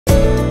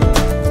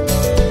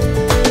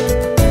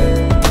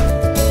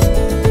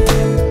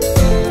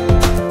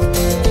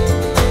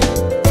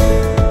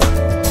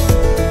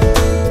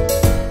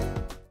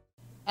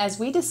As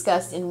we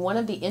discussed in one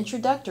of the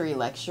introductory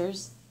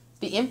lectures,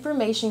 the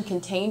information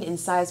contained in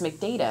seismic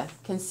data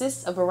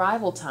consists of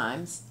arrival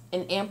times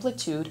and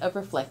amplitude of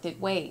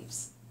reflected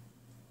waves.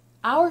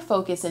 Our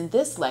focus in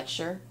this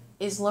lecture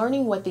is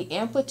learning what the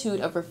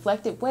amplitude of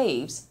reflected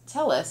waves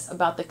tell us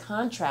about the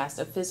contrast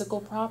of physical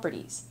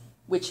properties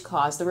which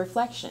cause the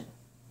reflection.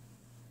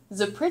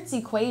 Zaprit's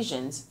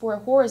equations for a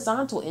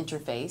horizontal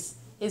interface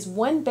is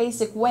one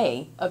basic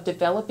way of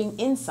developing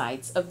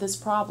insights of this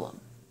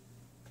problem.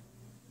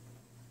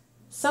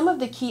 Some of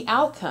the key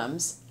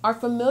outcomes are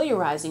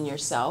familiarizing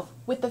yourself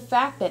with the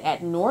fact that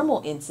at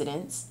normal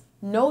incidence,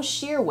 no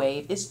shear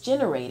wave is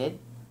generated,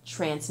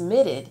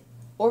 transmitted,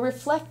 or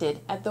reflected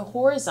at the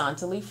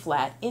horizontally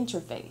flat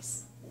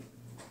interface.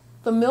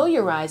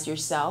 Familiarize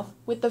yourself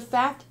with the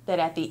fact that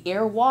at the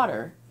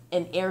air-water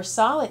and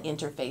air-solid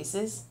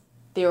interfaces,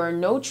 there are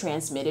no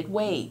transmitted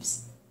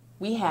waves.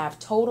 We have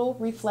total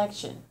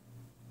reflection.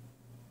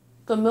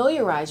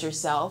 Familiarize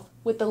yourself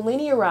with the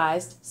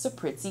linearized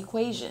Zaprit's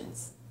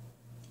equations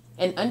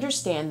and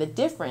understand the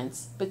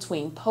difference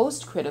between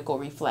post-critical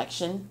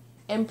reflection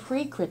and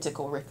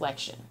pre-critical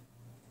reflection.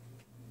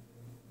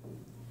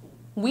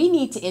 We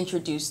need to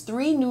introduce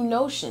three new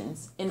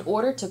notions in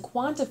order to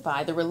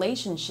quantify the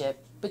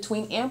relationship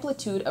between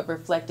amplitude of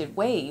reflected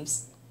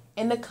waves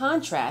and the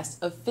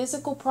contrast of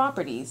physical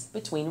properties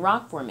between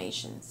rock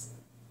formations.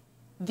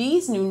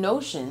 These new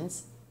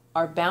notions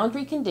are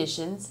boundary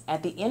conditions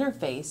at the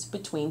interface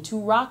between two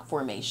rock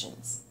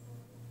formations,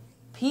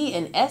 P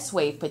and S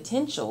wave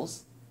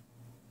potentials,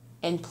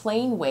 and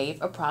plane wave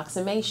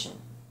approximation.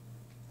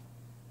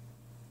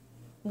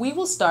 We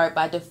will start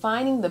by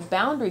defining the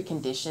boundary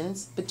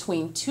conditions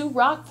between two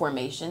rock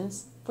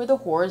formations for the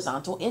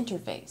horizontal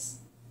interface.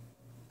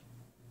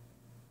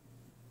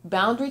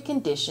 Boundary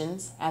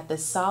conditions at the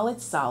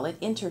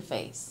solid-solid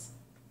interface.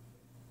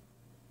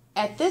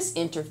 At this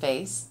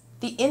interface,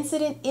 the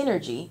incident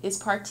energy is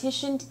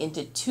partitioned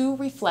into two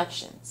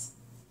reflections,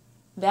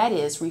 that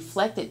is,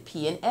 reflected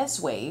P and S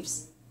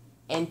waves,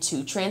 and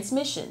two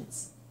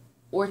transmissions,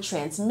 or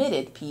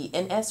transmitted P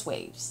and S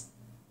waves.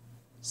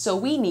 So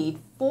we need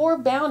four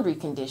boundary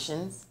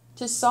conditions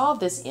to solve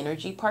this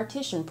energy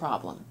partition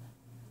problem.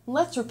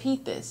 Let's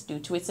repeat this due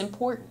to its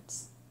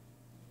importance.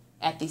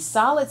 At the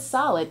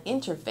solid-solid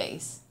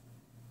interface,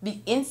 the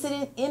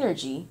incident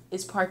energy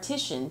is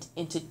partitioned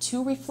into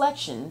two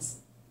reflections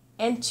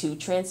and two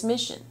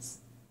transmissions.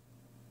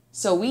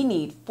 So we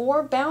need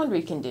four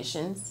boundary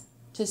conditions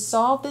to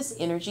solve this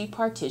energy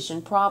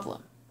partition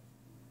problem.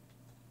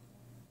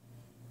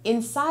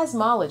 In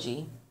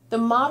seismology, the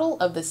model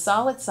of the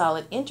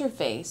solid-solid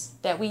interface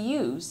that we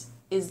use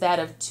is that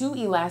of two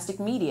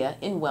elastic media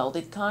in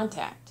welded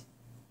contact.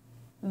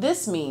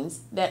 This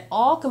means that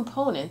all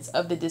components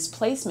of the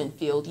displacement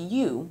field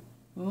U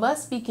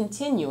must be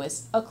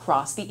continuous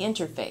across the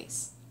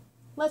interface.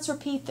 Let's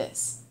repeat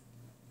this.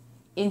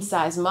 In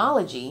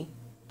seismology,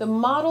 the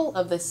model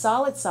of the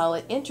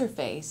solid-solid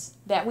interface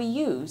that we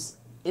use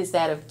is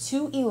that of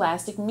two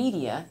elastic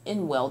media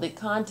in welded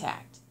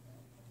contact.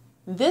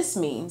 This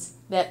means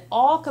that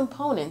all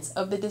components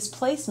of the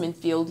displacement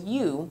field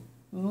U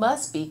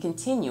must be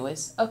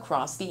continuous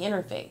across the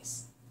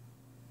interface.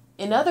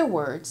 In other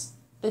words,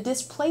 the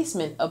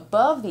displacement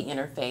above the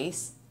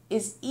interface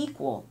is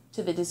equal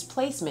to the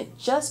displacement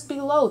just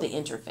below the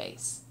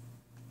interface.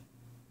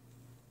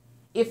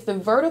 If the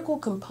vertical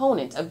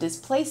component of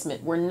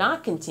displacement were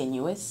not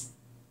continuous,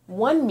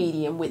 one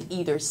medium would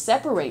either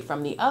separate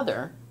from the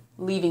other,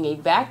 leaving a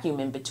vacuum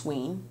in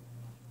between,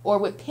 or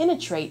would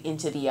penetrate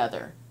into the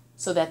other,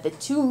 so that the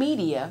two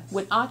media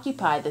would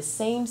occupy the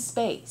same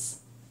space.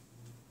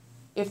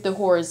 If the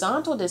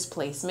horizontal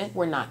displacement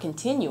were not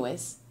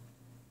continuous,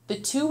 the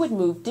two would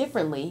move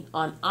differently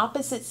on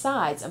opposite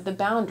sides of the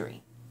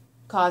boundary,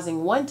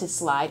 causing one to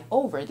slide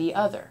over the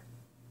other.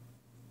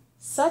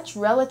 Such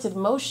relative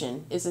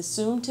motion is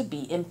assumed to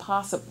be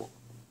impossible.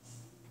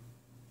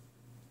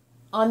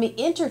 On the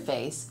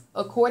interface,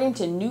 according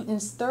to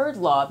Newton's third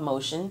law of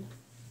motion,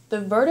 the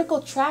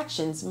vertical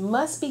tractions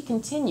must be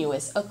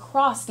continuous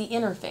across the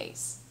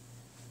interface.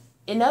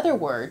 In other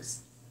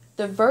words,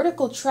 the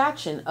vertical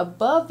traction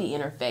above the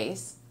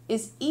interface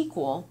is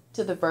equal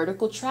to the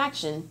vertical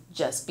traction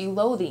just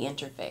below the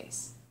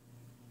interface.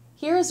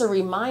 Here is a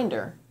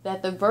reminder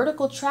that the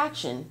vertical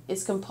traction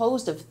is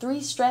composed of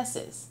three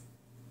stresses,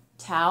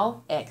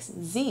 tau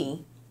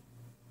xz,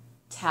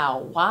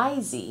 tau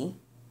yz,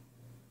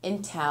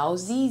 and tau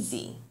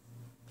zz.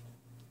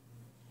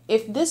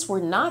 If this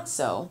were not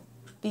so,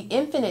 the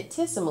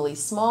infinitesimally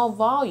small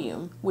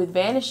volume with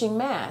vanishing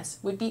mass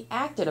would be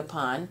acted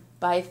upon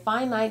by a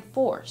finite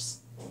force,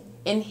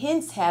 and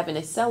hence have an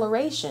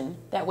acceleration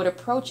that would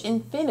approach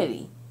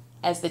infinity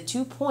as the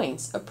 2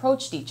 points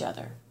approached each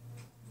other.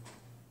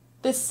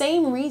 The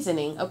same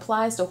reasoning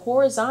applies to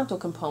horizontal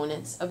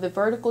components of the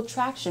vertical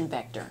traction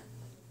vector.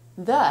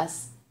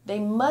 Thus, they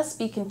must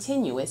be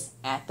continuous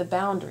at the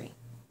boundary.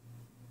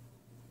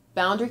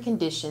 Boundary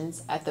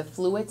conditions at the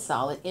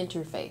fluid-solid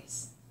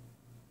interface.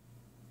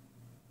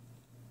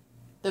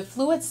 The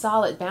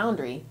fluid-solid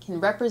boundary can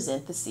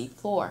represent the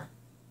seafloor.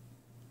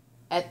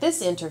 At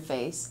this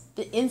interface,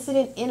 the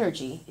incident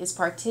energy is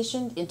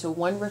partitioned into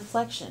one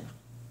reflection,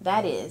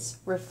 that is,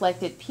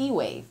 reflected P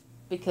wave,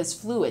 because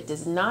fluid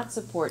does not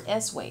support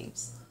S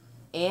waves,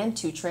 and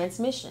two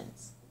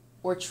transmissions,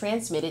 or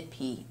transmitted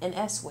P and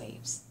S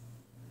waves.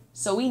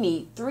 So we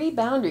need three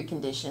boundary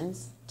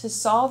conditions to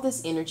solve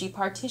this energy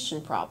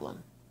partition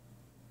problem.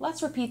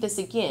 Let's repeat this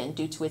again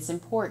due to its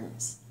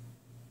importance.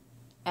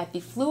 At the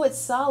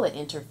fluid-solid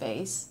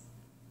interface,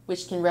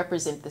 which can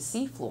represent the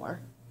seafloor,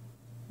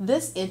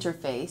 this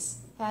interface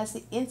has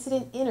the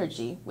incident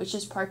energy which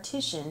is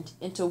partitioned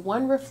into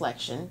one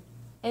reflection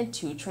and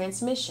two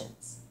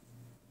transmissions.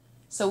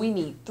 So we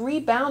need three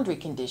boundary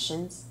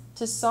conditions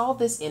to solve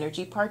this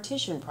energy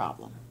partition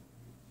problem.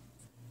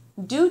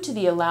 Due to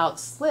the allowed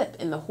slip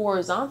in the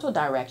horizontal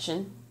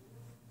direction,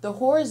 the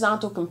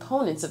horizontal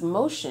components of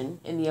motion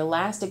in the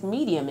elastic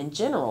medium in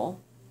general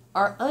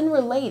are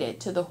unrelated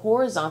to the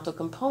horizontal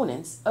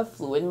components of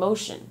fluid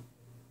motion.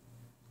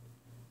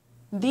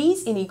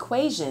 These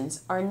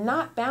inequations are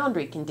not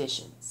boundary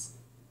conditions.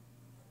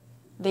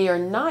 They are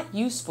not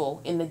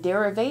useful in the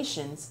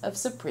derivations of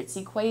Saprit's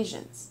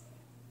equations.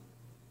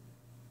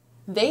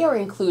 They are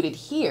included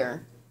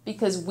here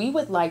because we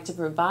would like to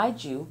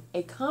provide you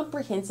a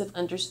comprehensive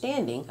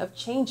understanding of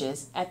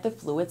changes at the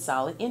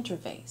fluid-solid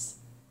interface.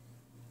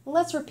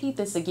 Let's repeat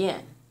this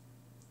again.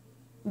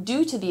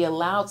 Due to the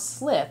allowed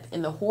slip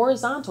in the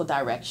horizontal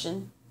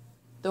direction,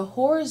 the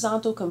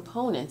horizontal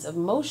components of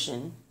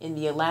motion in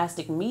the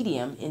elastic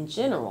medium in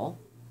general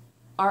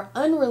are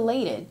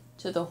unrelated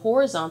to the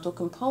horizontal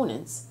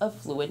components of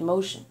fluid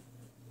motion.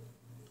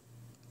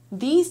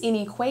 These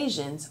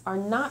inequations are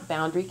not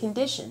boundary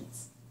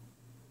conditions.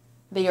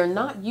 They are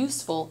not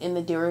useful in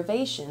the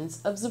derivations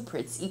of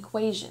Saprit's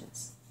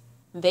equations.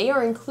 They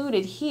are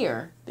included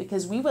here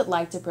because we would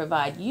like to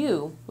provide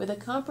you with a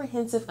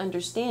comprehensive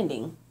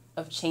understanding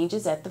of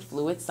changes at the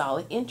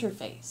fluid-solid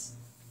interface.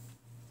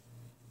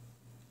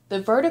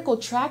 The vertical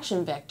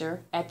traction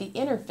vector at the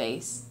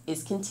interface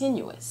is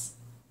continuous.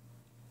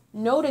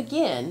 Note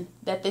again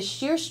that the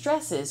shear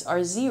stresses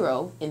are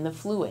zero in the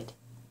fluid.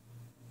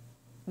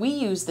 We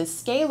use the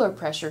scalar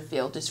pressure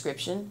field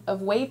description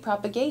of wave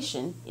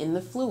propagation in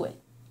the fluid.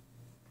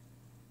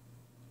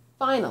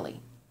 Finally,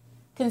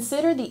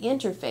 consider the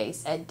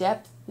interface at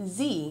depth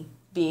z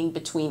being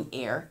between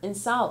air and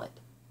solid,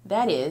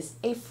 that is,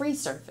 a free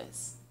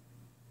surface.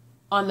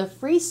 On the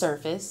free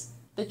surface,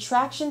 the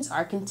tractions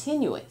are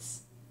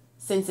continuous,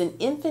 since an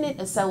infinite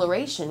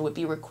acceleration would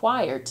be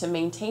required to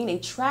maintain a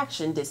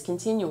traction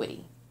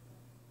discontinuity.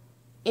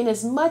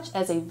 Inasmuch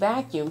as a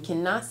vacuum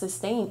cannot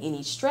sustain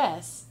any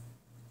stress,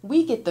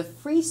 we get the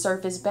free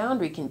surface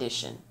boundary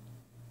condition.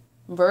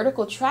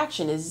 Vertical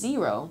traction is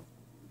zero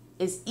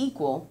is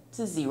equal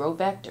to zero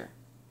vector.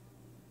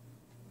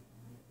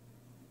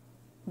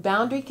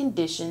 Boundary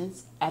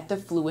conditions at the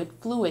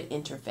fluid-fluid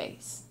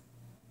interface.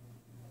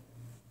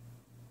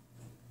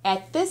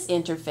 At this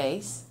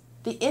interface,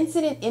 the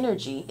incident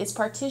energy is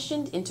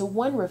partitioned into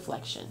one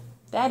reflection,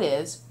 that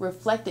is,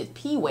 reflected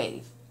P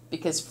wave,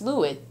 because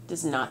fluid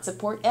does not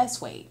support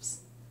S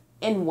waves,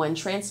 and one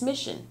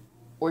transmission,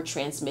 or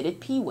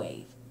transmitted P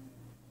wave.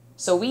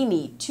 So we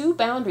need two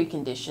boundary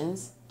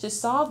conditions to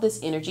solve this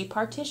energy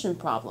partition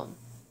problem.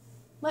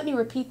 Let me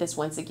repeat this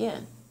once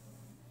again.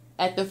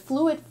 At the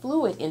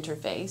fluid-fluid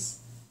interface,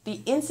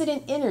 the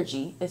incident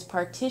energy is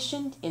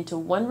partitioned into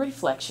one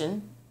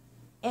reflection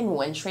and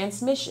one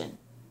transmission.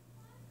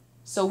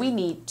 So we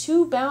need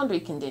two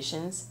boundary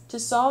conditions to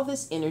solve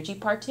this energy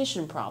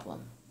partition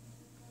problem.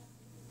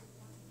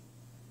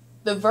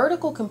 The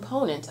vertical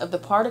component of the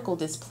particle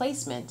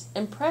displacement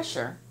and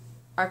pressure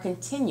are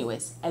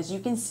continuous, as you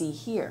can see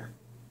here.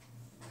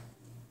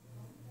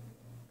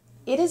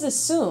 It is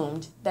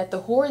assumed that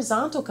the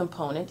horizontal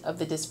component of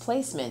the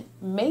displacement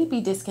may be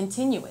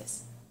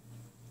discontinuous.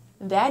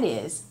 That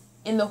is,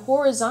 in the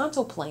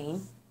horizontal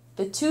plane,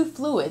 the two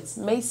fluids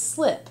may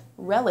slip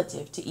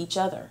relative to each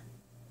other.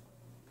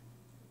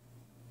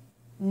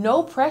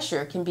 No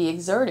pressure can be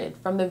exerted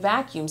from the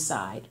vacuum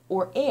side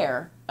or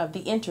air of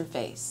the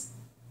interface.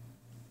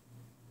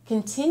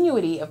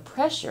 Continuity of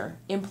pressure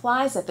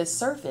implies that the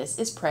surface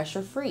is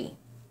pressure-free.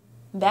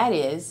 That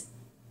is,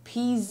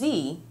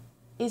 Pz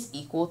is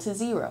equal to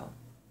zero.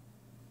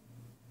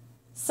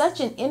 Such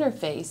an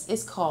interface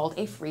is called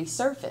a free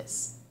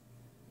surface.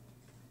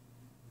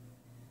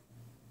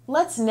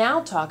 Let's now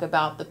talk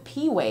about the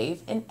P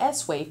wave and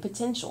S wave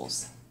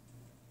potentials.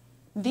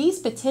 These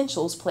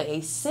potentials play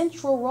a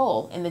central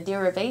role in the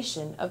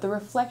derivation of the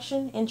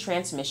reflection and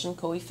transmission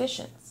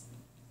coefficients.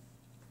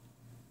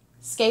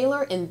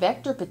 Scalar and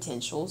vector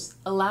potentials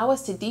allow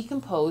us to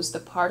decompose the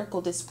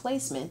particle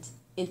displacement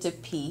into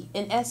P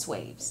and S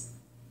waves,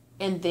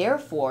 and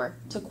therefore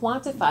to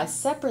quantify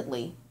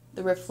separately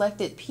the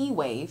reflected P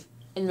wave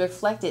and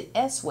reflected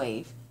S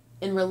wave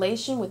in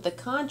relation with the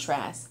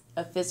contrast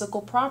of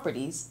physical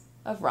properties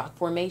of rock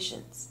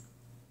formations.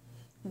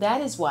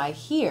 That is why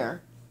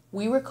here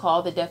we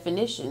recall the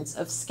definitions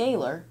of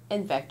scalar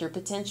and vector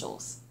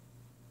potentials.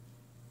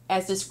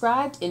 As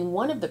described in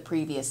one of the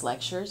previous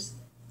lectures,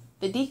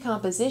 the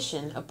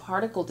decomposition of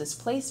particle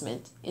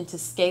displacement into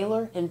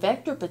scalar and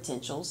vector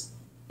potentials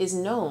is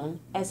known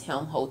as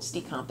Helmholtz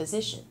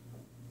decomposition.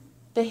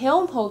 The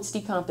Helmholtz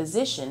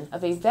decomposition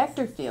of a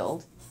vector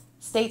field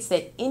states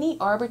that any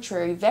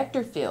arbitrary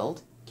vector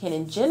field can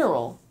in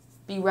general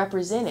be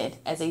represented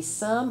as a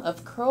sum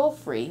of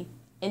curl-free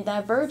and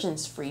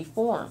divergence-free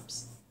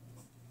forms.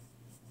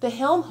 The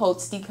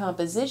Helmholtz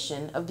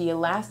decomposition of the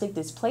elastic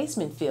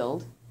displacement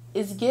field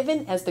is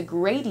given as the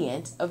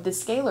gradient of the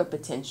scalar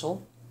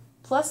potential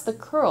plus the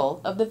curl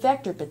of the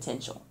vector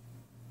potential,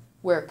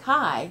 where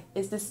chi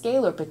is the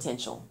scalar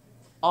potential,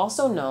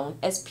 also known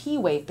as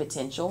p-wave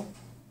potential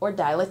or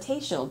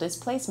dilatational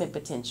displacement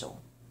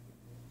potential,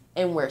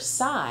 and where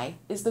psi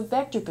is the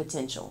vector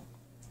potential,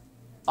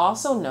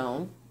 also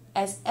known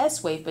as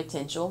s-wave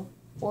potential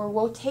or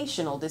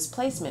rotational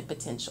displacement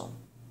potential.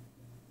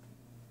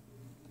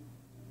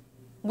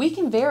 We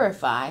can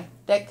verify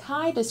that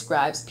chi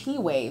describes p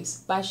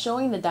waves by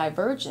showing the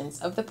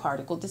divergence of the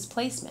particle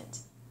displacement,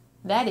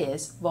 that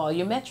is,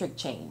 volumetric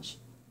change,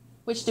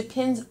 which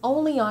depends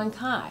only on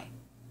chi,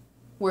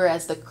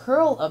 whereas the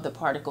curl of the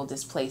particle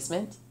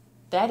displacement,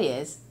 that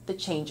is, the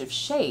change of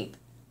shape,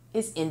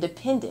 is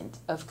independent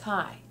of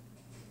chi.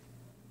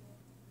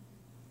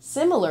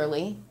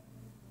 Similarly,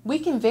 we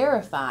can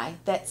verify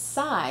that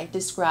psi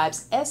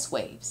describes s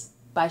waves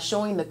by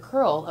showing the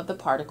curl of the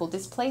particle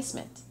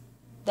displacement,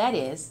 that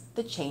is,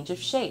 the change of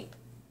shape,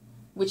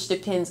 which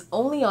depends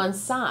only on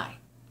psi,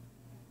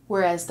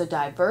 whereas the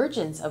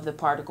divergence of the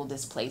particle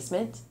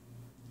displacement,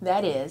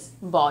 that is,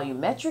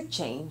 volumetric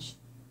change,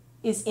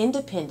 is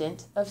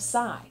independent of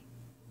psi.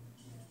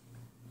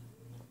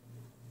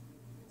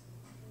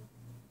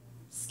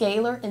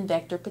 Scalar and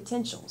vector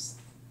potentials.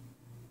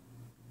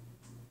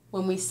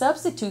 When we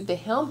substitute the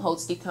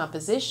Helmholtz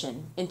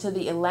decomposition into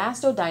the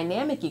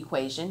elastodynamic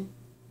equation,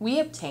 we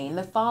obtain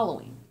the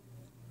following.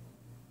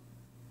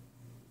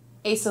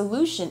 A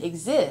solution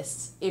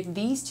exists if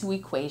these two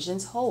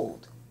equations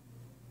hold.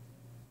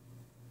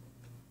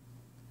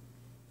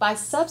 By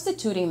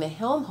substituting the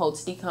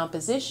Helmholtz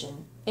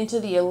decomposition into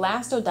the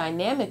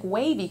elastodynamic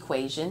wave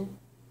equation,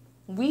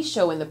 we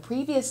show in the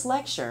previous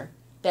lecture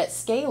that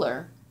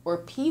scalar or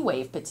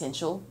p-wave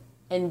potential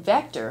and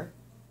vector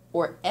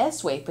or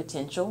s-wave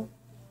potential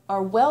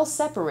are well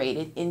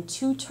separated in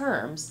two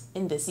terms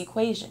in this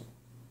equation.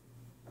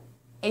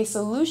 A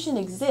solution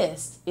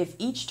exists if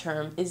each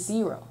term is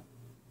zero.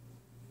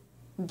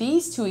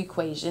 These two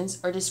equations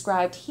are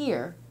described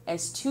here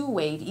as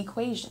two-wave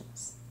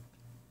equations.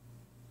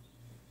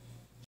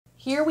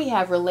 Here we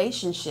have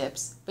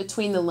relationships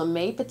between the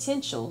Lemay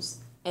potentials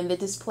and the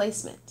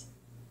displacement.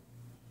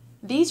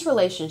 These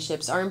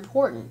relationships are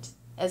important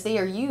as they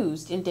are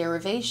used in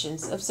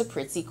derivations of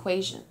Saprit's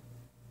equation.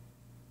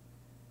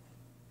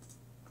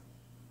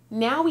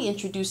 Now we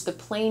introduce the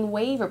plane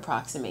wave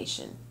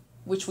approximation,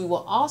 which we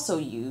will also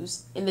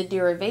use in the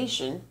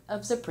derivation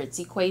of Saprit's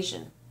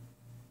equation.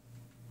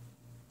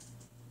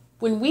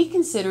 When we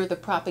consider the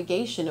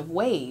propagation of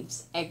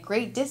waves at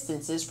great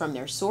distances from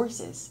their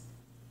sources,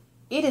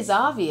 it is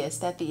obvious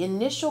that the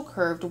initial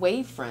curved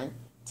wavefront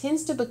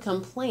tends to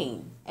become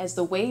plane as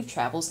the wave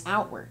travels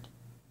outward.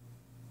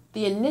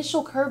 The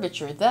initial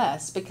curvature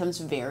thus becomes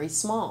very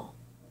small.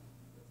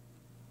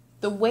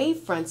 The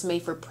wavefronts may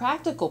for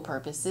practical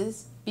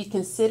purposes be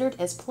considered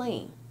as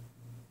plane.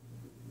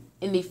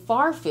 In the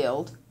far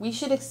field, we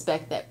should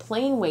expect that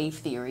plane wave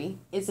theory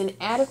is an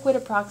adequate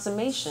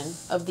approximation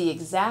of the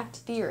exact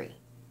theory.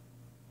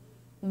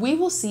 We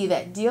will see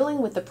that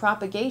dealing with the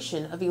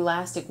propagation of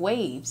elastic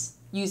waves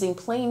using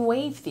plane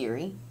wave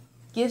theory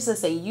gives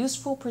us a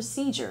useful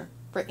procedure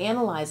for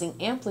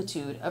analyzing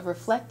amplitude of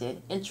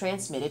reflected and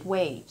transmitted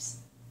waves.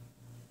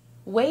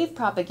 Wave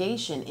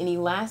propagation in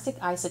elastic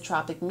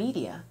isotropic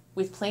media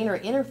with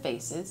planar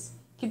interfaces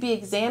can be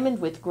examined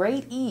with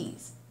great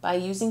ease by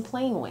using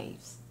plane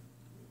waves.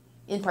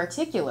 In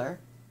particular,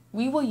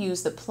 we will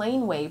use the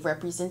plane wave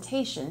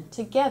representation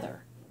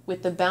together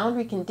with the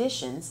boundary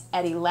conditions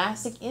at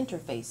elastic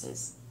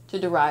interfaces to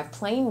derive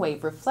plane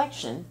wave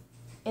reflection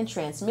and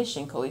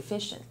transmission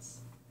coefficients.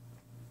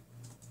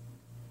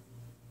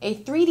 A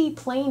 3D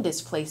plane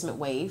displacement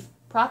wave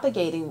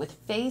propagating with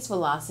phase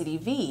velocity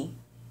v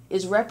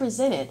is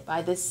represented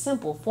by this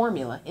simple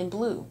formula in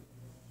blue,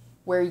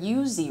 where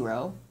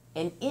u0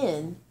 and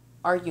n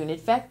are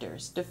unit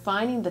vectors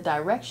defining the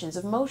directions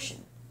of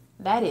motion,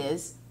 that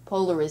is,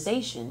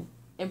 polarization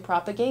and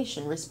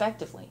propagation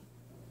respectively,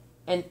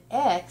 and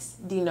x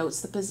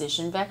denotes the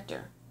position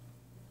vector.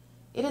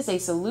 It is a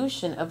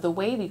solution of the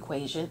wave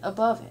equation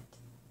above it.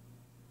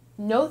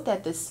 Note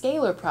that the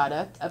scalar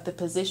product of the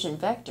position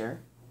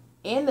vector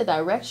and the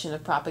direction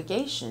of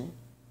propagation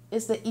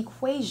is the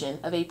equation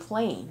of a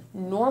plane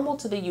normal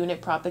to the unit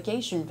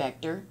propagation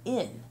vector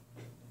n.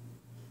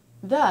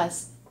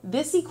 Thus,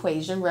 this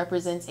equation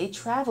represents a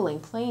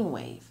traveling plane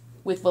wave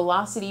with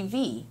velocity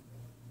v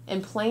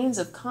and planes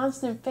of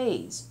constant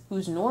phase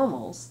whose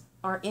normals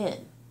are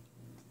n.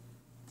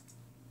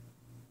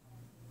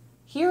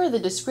 Here are the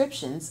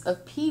descriptions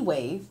of p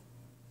wave,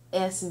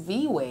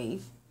 sv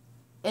wave,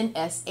 and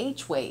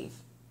sh wave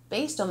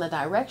based on the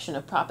direction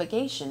of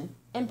propagation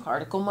and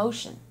particle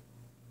motion.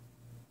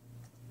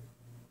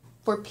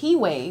 For P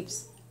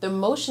waves, the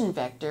motion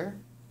vector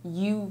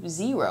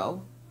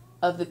u0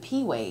 of the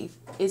P wave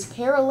is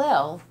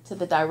parallel to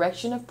the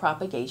direction of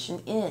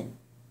propagation in.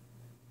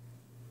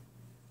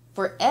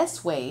 For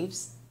S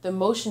waves, the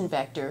motion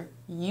vector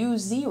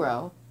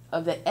u0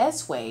 of the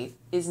S wave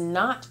is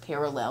not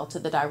parallel to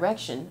the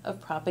direction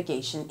of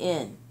propagation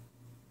in.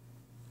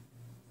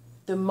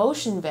 The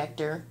motion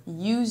vector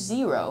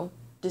u0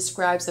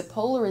 describes the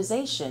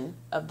polarization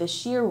of the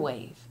shear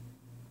wave.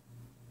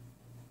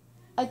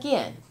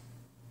 Again,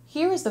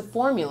 here is the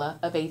formula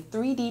of a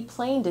 3D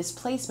plane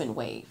displacement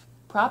wave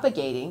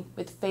propagating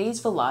with phase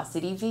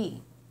velocity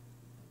v.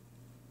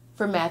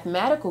 For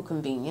mathematical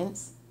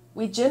convenience,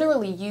 we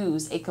generally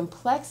use a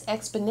complex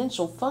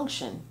exponential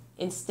function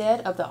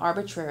instead of the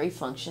arbitrary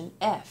function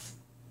f.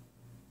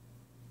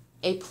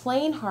 A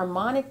plane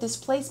harmonic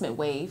displacement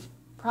wave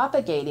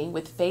propagating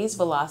with phase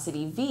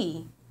velocity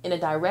v in a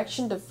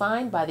direction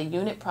defined by the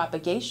unit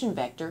propagation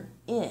vector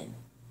n.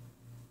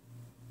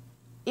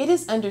 It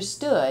is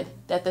understood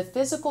that the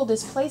physical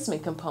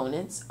displacement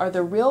components are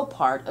the real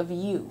part of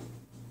u.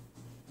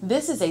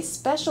 This is a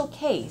special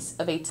case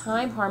of a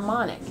time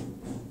harmonic,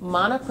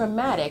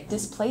 monochromatic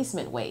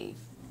displacement wave.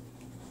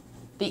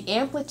 The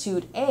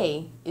amplitude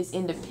A is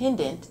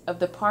independent of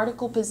the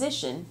particle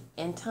position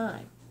and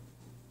time.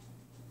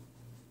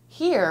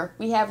 Here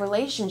we have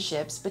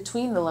relationships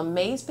between the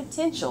Lemay's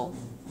potential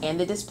and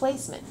the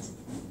displacement.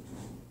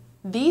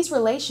 These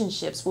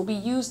relationships will be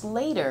used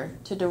later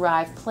to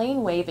derive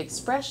plane wave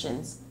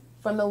expressions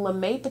from the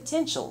Lemay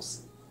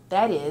potentials,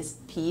 that is,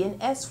 P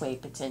and S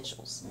wave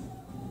potentials.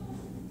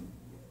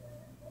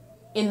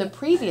 In the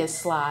previous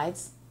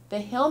slides,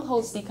 the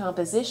Helmholtz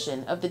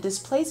decomposition of the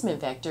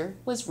displacement vector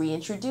was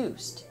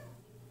reintroduced.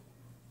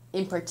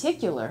 In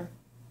particular,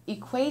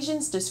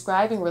 equations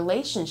describing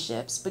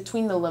relationships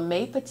between the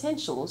Lemay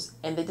potentials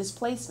and the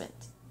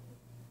displacement.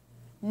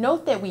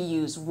 Note that we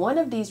use one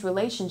of these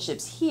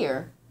relationships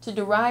here to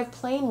derive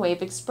plane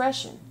wave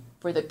expression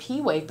for the P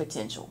wave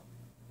potential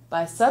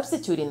by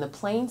substituting the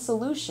plane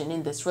solution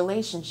in this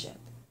relationship.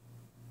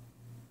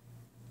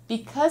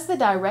 Because the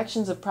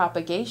directions of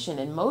propagation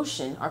and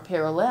motion are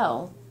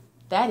parallel,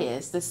 that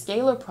is, the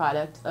scalar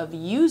product of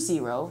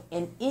u0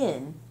 and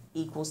n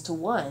equals to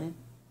 1,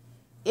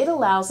 it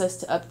allows us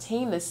to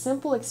obtain the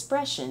simple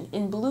expression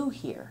in blue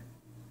here.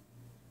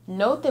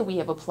 Note that we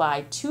have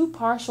applied two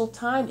partial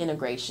time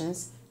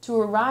integrations to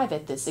arrive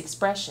at this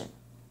expression.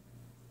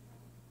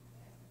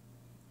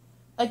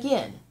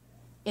 Again,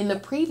 in the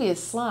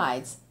previous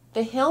slides,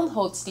 the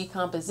Helmholtz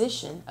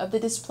decomposition of the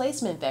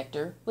displacement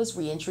vector was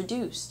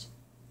reintroduced.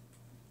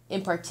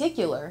 In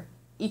particular,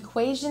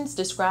 equations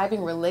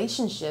describing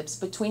relationships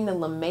between the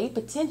Lemay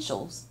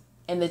potentials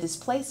and the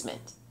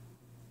displacement.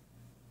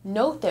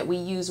 Note that we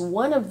use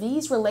one of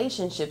these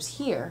relationships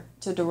here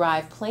to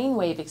derive plane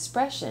wave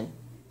expression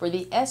for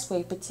the S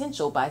wave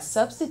potential by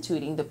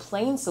substituting the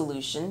plane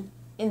solution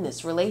in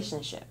this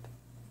relationship.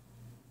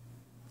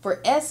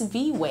 For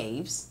SV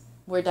waves,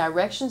 where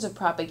directions of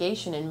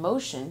propagation and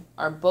motion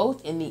are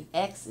both in the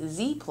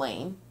xz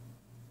plane,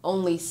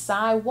 only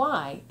psi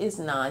y is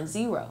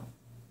non-zero.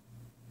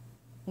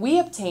 We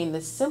obtain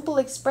the simple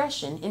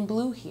expression in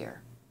blue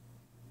here.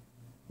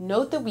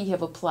 Note that we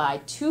have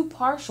applied two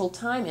partial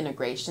time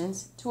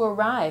integrations to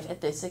arrive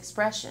at this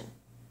expression.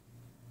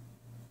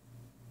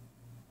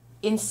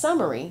 In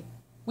summary,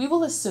 we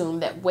will assume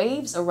that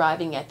waves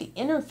arriving at the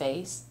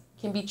interface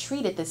can be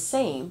treated the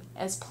same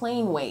as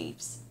plane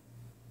waves.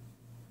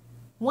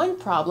 One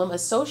problem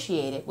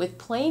associated with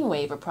plane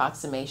wave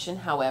approximation,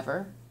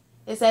 however,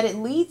 is that it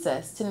leads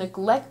us to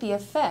neglect the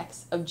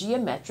effects of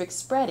geometric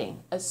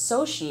spreading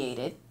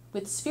associated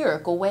with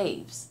spherical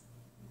waves.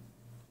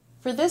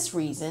 For this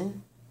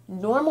reason,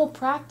 normal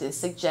practice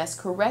suggests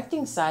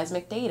correcting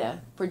seismic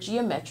data for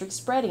geometric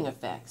spreading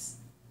effects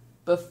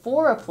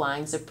before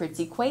applying Zaprit's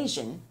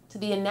equation to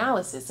the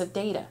analysis of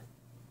data.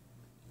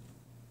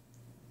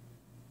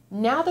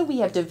 Now that we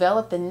have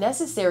developed the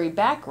necessary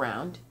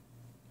background,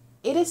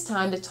 it is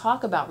time to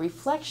talk about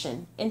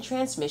reflection and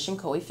transmission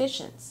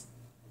coefficients.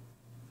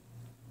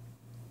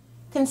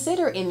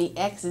 Consider in the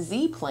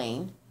xz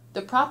plane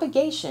the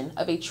propagation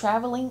of a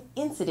traveling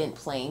incident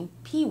plane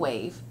P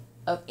wave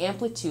of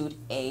amplitude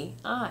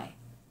AI,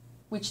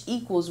 which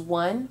equals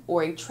 1,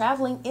 or a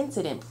traveling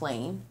incident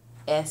plane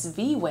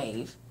SV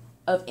wave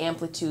of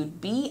amplitude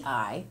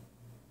BI,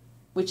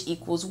 which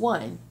equals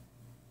 1,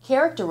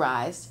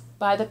 characterized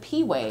by the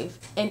P wave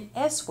and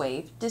S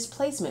wave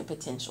displacement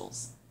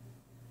potentials.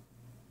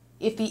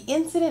 If the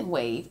incident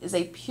wave is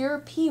a pure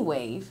P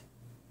wave,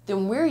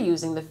 then we're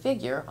using the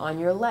figure on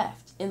your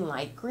left in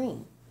light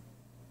green.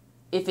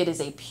 If it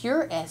is a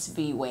pure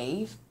SV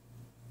wave,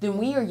 then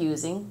we are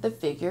using the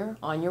figure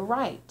on your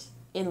right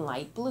in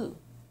light blue.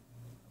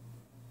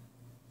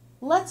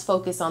 Let's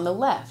focus on the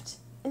left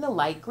in the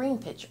light green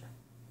picture.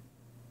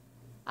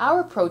 Our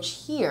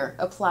approach here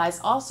applies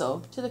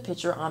also to the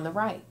picture on the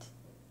right.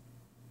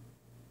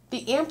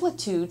 The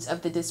amplitudes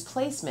of the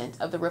displacement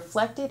of the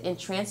reflected and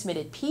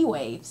transmitted P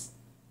waves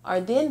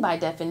are then by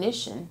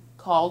definition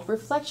called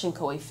reflection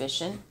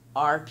coefficient,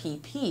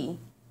 RPP,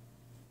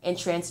 and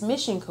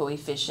transmission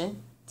coefficient,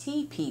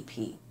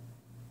 TPP.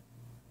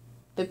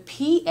 The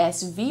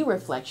PSV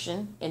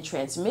reflection and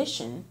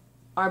transmission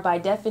are by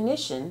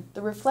definition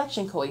the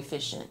reflection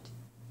coefficient,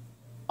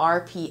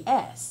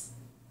 RPS,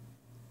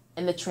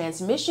 and the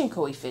transmission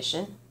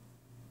coefficient,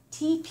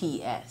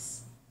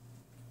 TPS.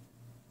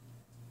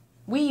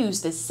 We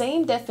use the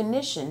same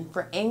definition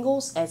for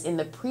angles as in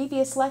the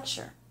previous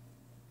lecture.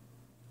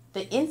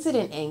 The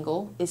incident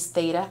angle is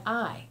theta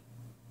I,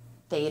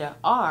 theta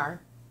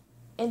R,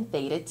 and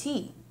theta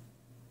T.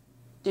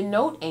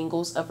 Denote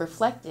angles of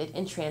reflected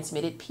and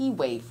transmitted P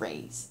wave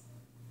rays.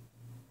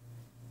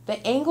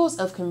 The angles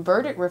of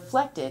converted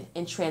reflected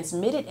and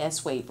transmitted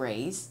S wave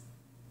rays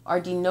are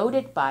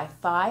denoted by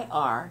phi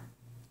R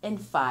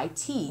and phi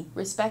T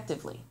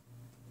respectively.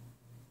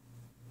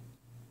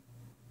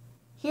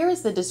 Here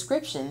is the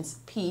descriptions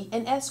P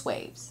and S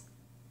waves.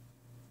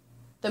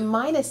 The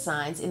minus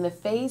signs in the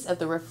phase of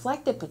the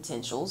reflected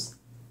potentials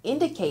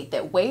indicate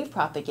that wave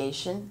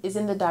propagation is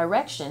in the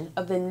direction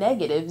of the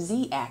negative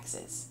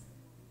z-axis.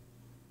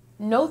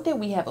 Note that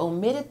we have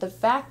omitted the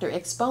factor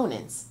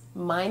exponents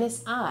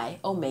minus I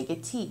omega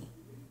t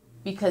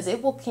because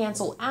it will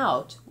cancel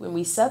out when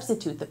we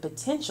substitute the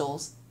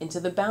potentials into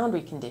the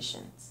boundary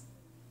conditions.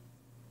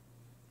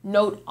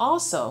 Note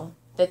also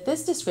that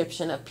this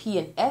description of P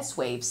and S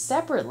waves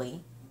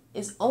separately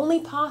is only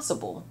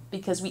possible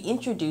because we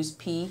introduce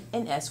P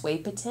and S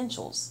wave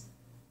potentials.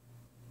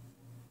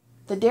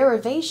 The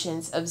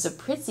derivations of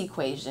Zapritz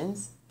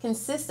equations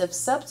consist of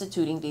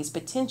substituting these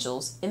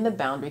potentials in the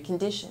boundary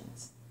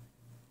conditions.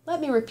 Let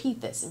me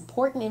repeat this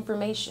important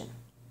information.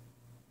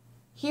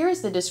 Here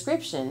is the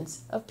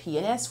descriptions of P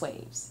and S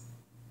waves.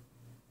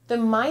 The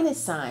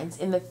minus signs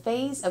in the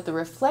phase of the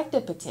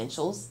reflected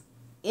potentials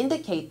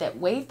indicate that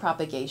wave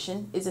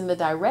propagation is in the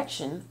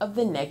direction of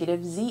the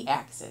negative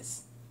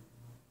z-axis.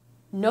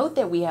 Note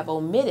that we have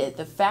omitted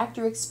the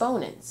factor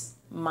exponents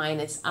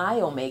minus I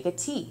omega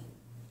t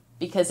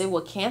because it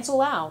will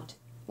cancel out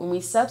when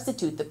we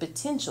substitute the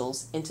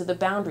potentials into the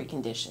boundary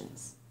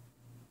conditions.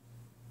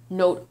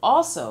 Note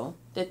also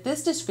that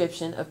this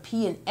description of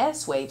P and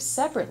S waves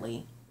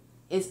separately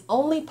is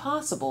only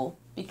possible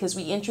because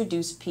we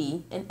introduce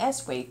P and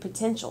S wave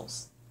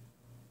potentials.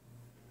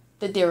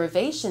 The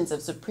derivations of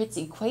Zapritz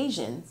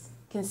equations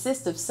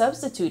consist of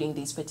substituting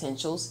these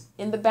potentials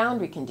in the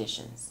boundary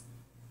conditions.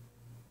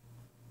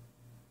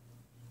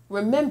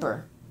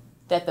 Remember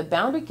that the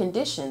boundary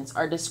conditions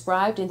are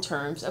described in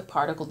terms of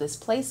particle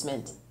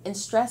displacement and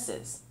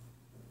stresses,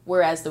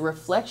 whereas the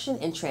reflection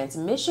and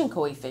transmission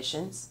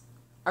coefficients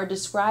are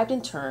described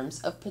in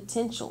terms of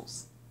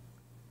potentials.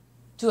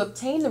 To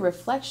obtain the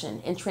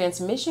reflection and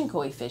transmission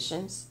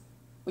coefficients,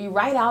 we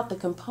write out the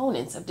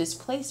components of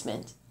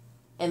displacement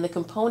and the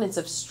components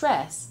of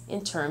stress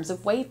in terms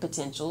of wave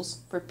potentials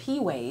for P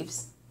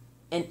waves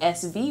and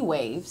SV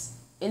waves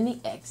in the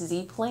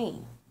XZ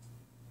plane.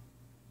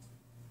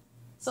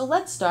 So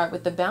let's start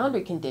with the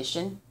boundary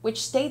condition,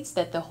 which states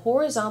that the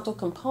horizontal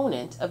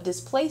component of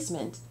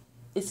displacement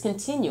is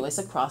continuous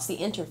across the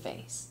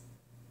interface.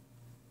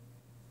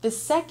 The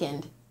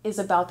second is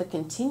about the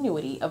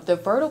continuity of the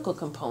vertical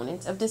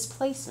component of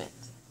displacement.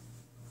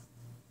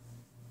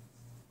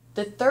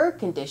 The third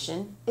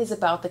condition is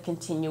about the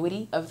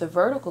continuity of the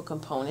vertical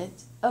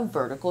component of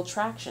vertical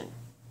traction.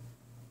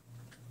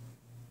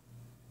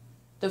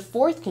 The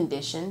fourth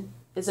condition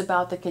is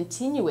about the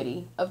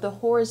continuity of the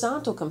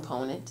horizontal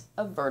component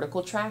of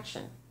vertical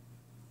traction.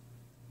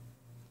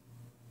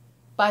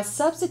 By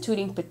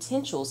substituting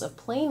potentials of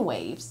plane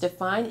waves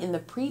defined in the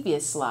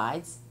previous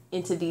slides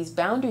into these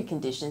boundary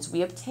conditions,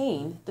 we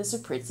obtain the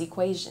Zapritz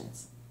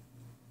equations.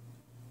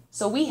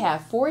 So we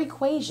have four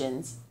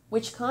equations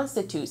which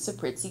constitute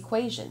Zapritz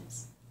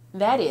equations.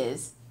 That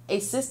is, a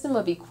system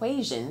of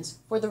equations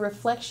for the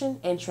reflection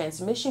and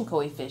transmission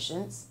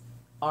coefficients,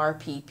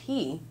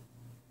 RPP,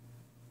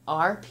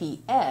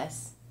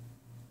 RPS,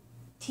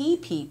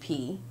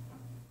 TPP,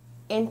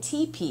 and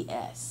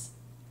TPS.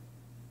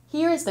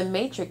 Here is the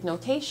matrix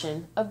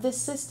notation of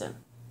this system.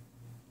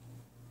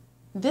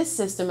 This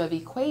system of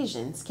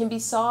equations can be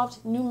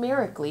solved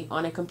numerically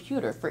on a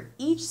computer for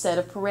each set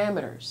of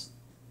parameters.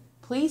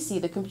 Please see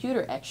the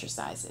computer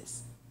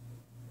exercises.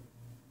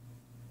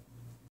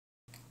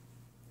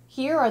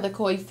 Here are the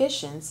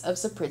coefficients of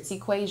Zapritz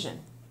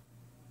equation.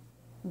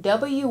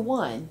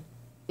 W1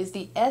 is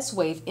the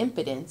S-wave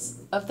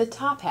impedance of the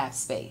top half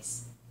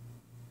space.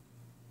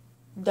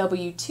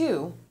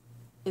 W2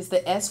 is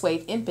the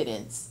S-wave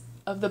impedance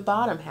of the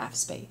bottom half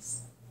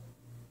space.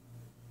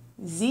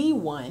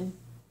 Z1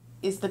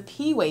 is the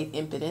P-wave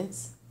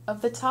impedance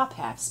of the top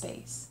half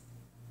space.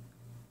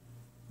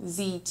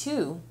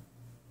 Z2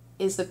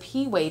 is the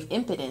P-wave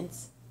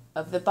impedance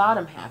of the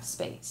bottom half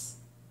space.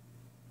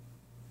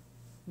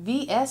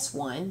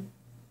 Vs1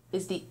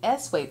 is the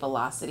S-wave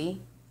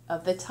velocity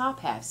of the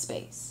top half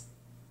space.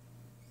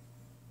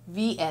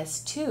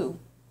 Vs2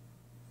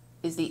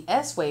 is the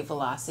S-wave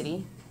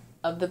velocity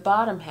of the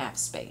bottom half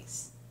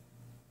space.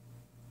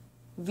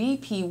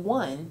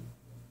 Vp1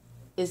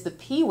 is the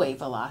p-wave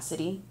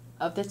velocity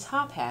of the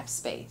top half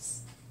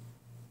space.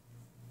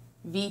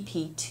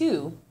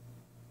 Vp2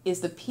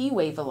 is the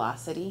p-wave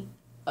velocity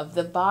of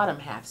the bottom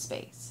half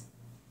space.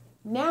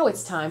 Now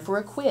it's time for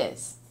a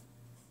quiz.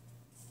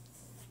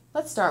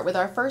 Let's start with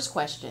our first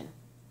question.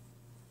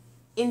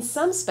 In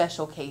some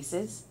special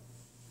cases,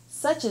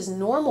 such as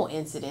normal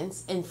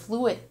incidence in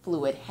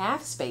fluid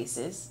half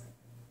spaces,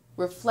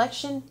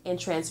 reflection and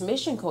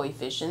transmission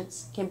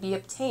coefficients can be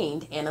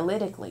obtained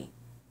analytically.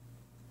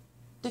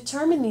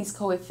 Determine these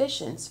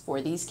coefficients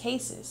for these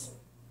cases.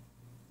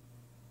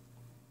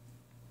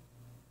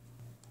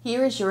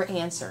 Here is your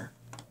answer.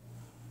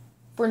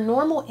 For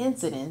normal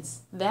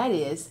incidence, that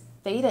is,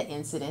 theta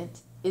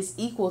incident is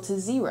equal to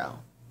 0.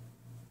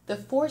 The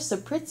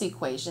Force-Sapritz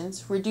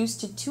equations reduce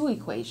to two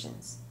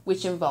equations,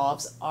 which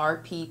involves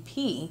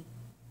RPP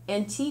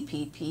and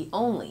TPP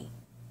only,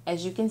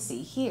 as you can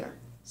see here.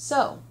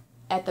 So,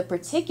 at the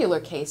particular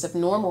case of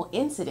normal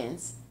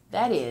incidence,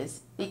 that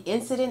is, the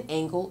incident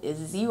angle is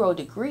 0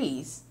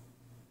 degrees,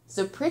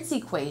 Sapritz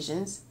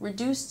equations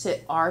reduce to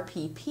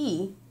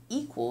RPP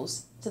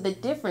equals to the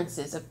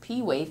differences of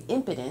p-wave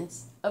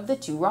impedance of the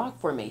two rock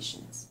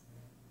formations,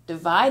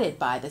 divided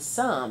by the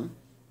sum,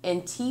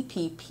 and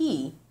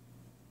TPP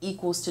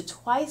equals to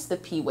twice the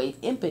p-wave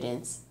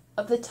impedance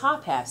of the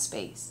top half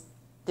space,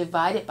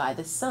 divided by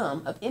the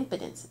sum of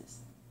impedances.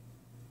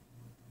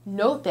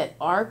 Note that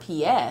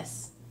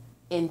RPS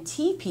and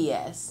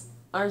TPS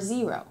are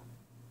 0.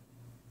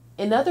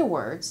 In other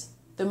words,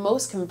 the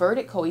most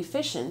converted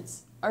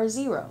coefficients are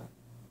 0.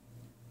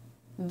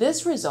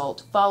 This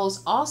result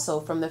follows also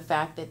from the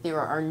fact that there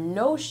are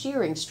no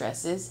shearing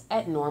stresses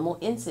at normal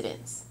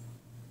incidence.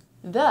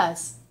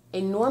 Thus,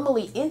 a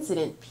normally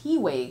incident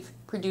p-wave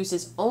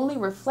produces only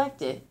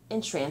reflected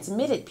and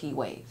transmitted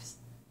p-waves.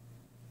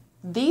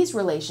 These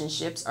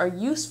relationships are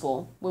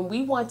useful when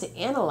we want to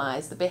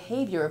analyze the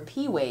behavior of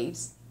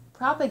p-waves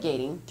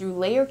propagating through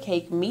layer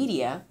cake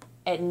media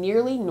at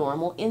nearly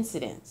normal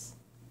incidence.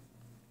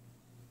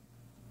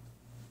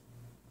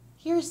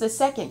 Here's the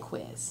second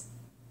quiz.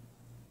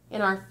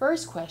 In our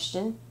first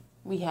question,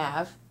 we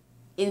have,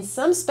 in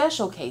some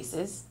special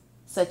cases,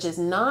 such as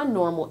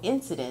non-normal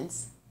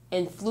incidence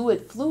and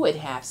fluid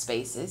half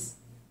spaces,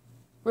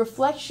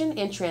 reflection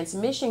and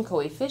transmission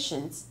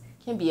coefficients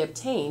can be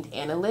obtained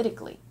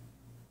analytically.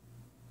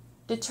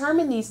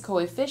 Determine these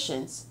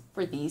coefficients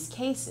for these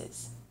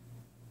cases.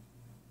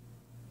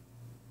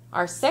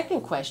 Our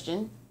second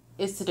question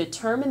is to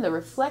determine the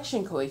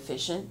reflection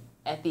coefficient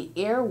at the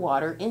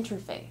air-water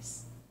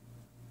interface.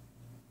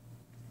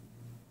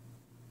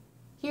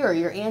 Here are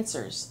your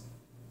answers.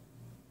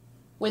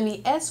 When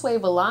the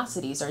S-wave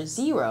velocities are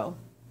 0,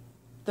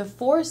 the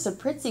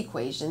Force-Sapritz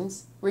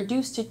equations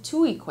reduce to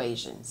two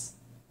equations,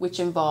 which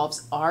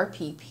involves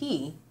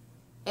RPP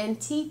and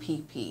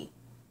TPP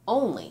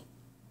only,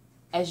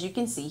 as you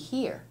can see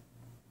here.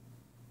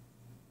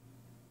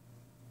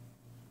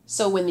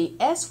 So when the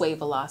S-wave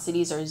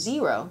velocities are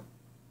 0,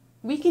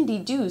 we can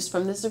deduce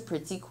from the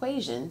Sapritz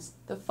equations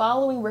the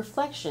following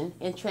reflection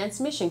and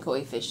transmission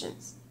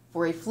coefficients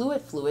for a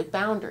fluid-fluid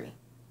boundary.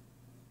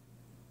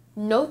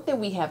 Note that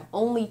we have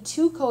only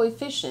two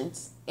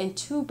coefficients and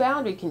two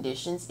boundary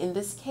conditions in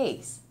this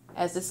case,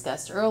 as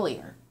discussed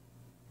earlier.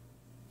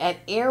 At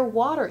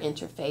air-water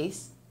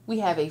interface, we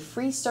have a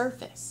free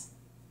surface.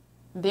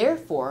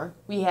 Therefore,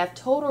 we have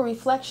total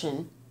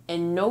reflection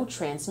and no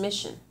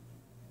transmission.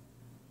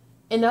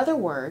 In other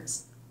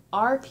words,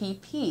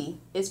 RPP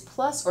is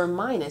plus or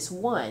minus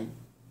 1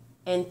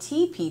 and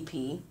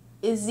TPP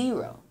is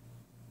 0.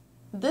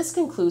 This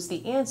concludes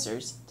the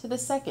answers to the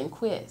second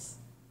quiz.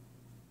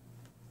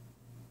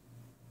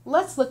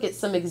 Let's look at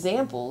some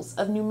examples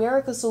of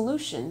numerical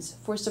solutions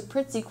for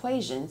Sapritz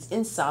equations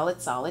in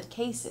solid-solid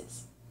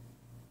cases.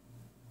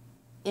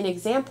 In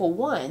example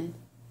 1,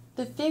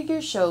 the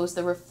figure shows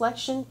the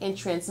reflection and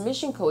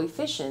transmission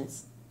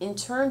coefficients in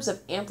terms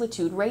of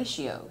amplitude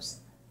ratios,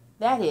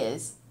 that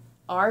is,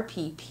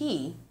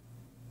 RPP,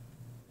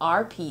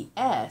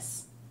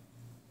 RPS,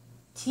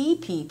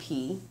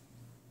 TPP,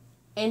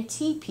 and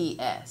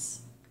TPS,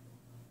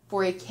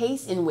 for a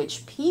case in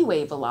which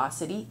p-wave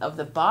velocity of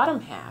the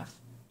bottom half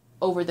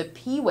over the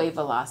p-wave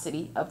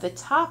velocity of the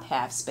top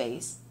half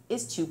space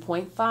is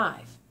 2.5,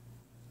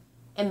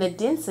 and the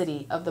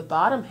density of the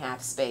bottom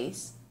half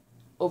space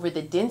over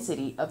the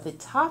density of the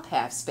top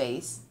half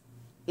space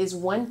is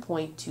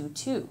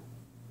 1.22.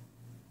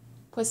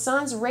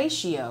 Poisson's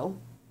ratio,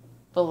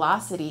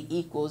 velocity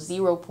equals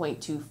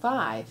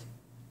 0.25,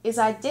 is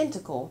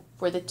identical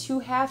for the two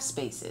half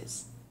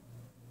spaces.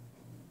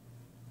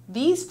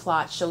 These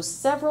plots show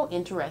several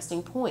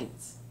interesting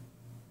points.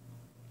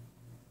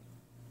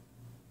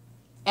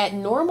 At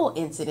normal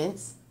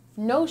incidence,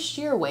 no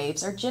shear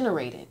waves are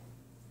generated.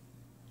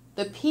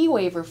 The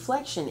p-wave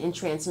reflection and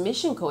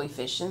transmission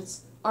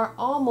coefficients are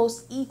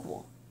almost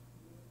equal,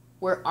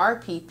 where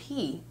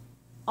RPP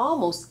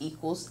almost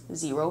equals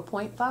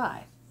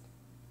 0.5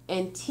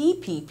 and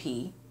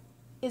TPP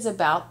is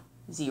about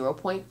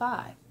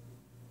 0.5.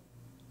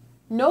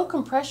 no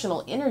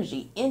compressional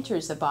energy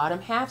enters the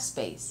bottom half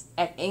space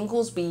at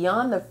angles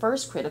beyond the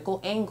first critical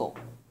angle,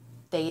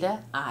 theta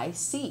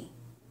IC,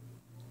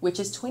 which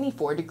is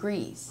 24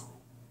 degrees.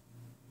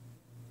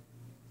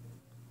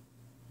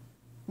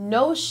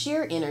 No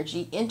shear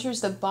energy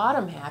enters the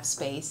bottom half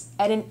space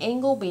at an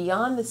angle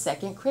beyond the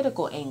second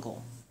critical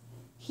angle,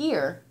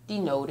 here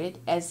denoted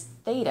as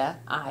theta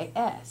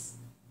IS,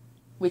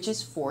 which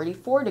is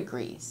 44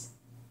 degrees.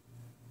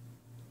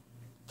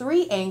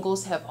 Three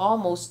angles have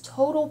almost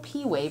total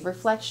P-wave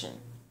reflection.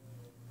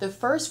 The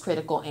first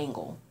critical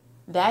angle,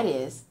 that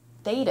is,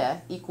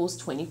 theta equals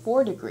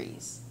 24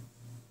 degrees.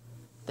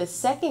 The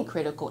second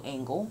critical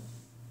angle,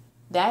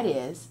 that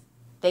is,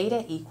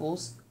 theta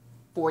equals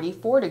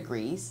 44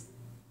 degrees.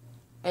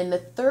 And the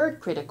third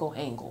critical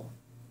angle,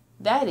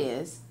 that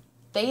is,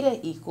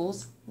 theta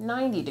equals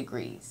 90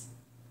 degrees.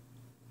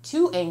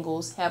 Two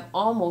angles have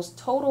almost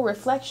total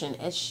reflection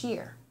as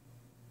shear.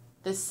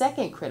 The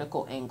second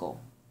critical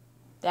angle,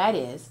 that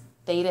is,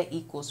 theta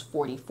equals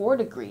 44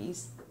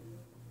 degrees,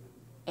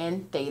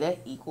 and theta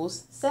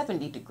equals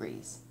 70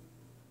 degrees.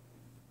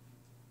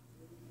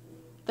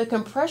 The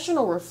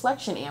compressional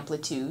reflection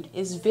amplitude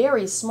is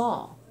very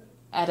small,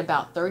 at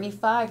about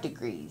 35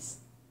 degrees,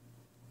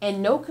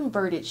 and no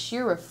converted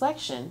shear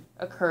reflection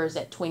occurs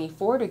at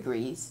 24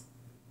 degrees,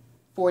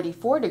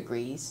 44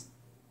 degrees,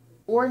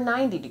 or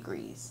 90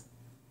 degrees.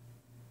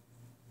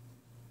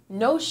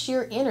 No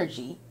shear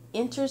energy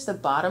enters the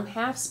bottom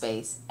half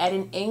space at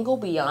an angle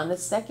beyond the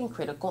second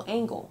critical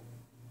angle,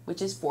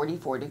 which is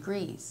 44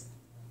 degrees.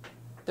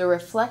 The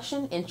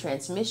reflection and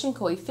transmission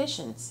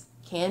coefficients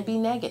can be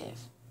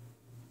negative.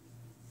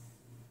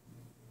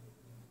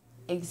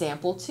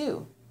 Example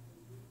 2.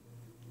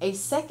 A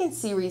second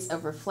series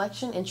of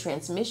reflection and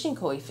transmission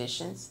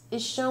coefficients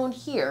is shown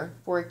here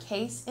for a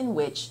case in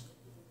which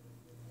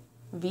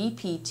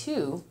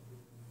VP2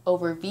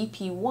 over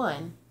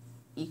VP1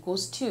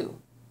 equals 2,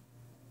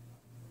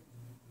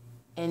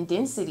 and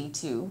density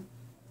 2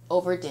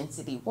 over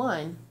density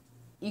 1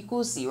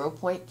 equals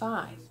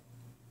 0.5.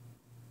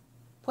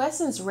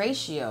 Poisson's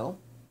ratio,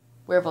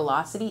 where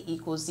velocity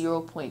equals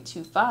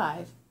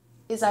 0.25,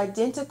 is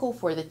identical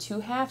for the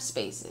two half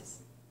spaces.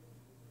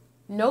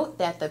 Note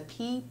that the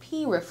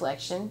PP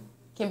reflection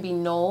can be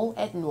null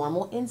at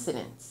normal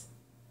incidence.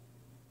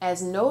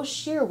 As no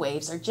shear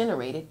waves are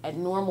generated at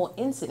normal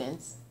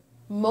incidence,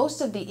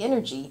 most of the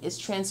energy is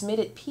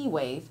transmitted P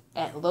wave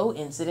at low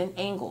incident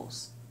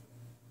angles.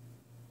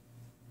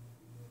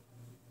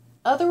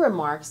 Other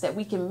remarks that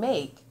we can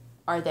make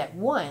are that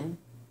 1,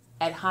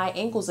 at high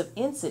angles of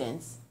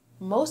incidence,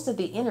 most of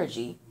the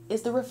energy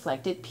is the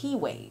reflected P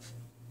wave.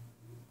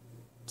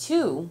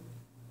 2,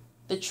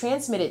 the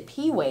transmitted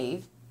P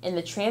wave and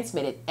the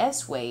transmitted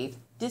S wave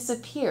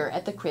disappear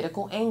at the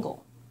critical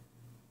angle.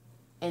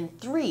 And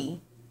 3,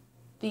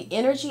 the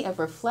energy of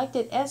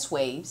reflected S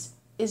waves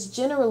is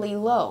generally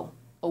low,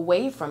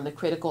 away from the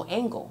critical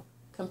angle,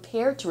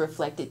 compared to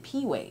reflected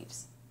P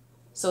waves.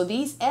 So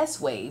these S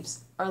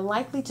waves are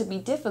likely to be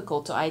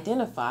difficult to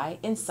identify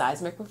in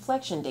seismic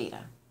reflection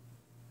data.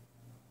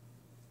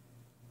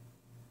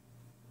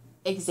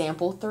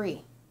 Example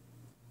 3.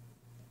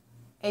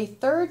 A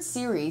third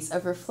series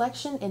of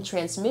reflection and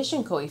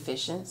transmission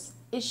coefficients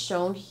is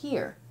shown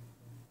here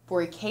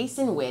for a case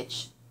in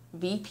which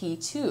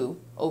VP2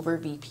 over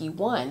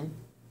VP1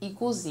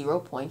 equals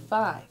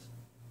 0.5.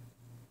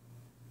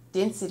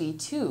 Density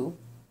 2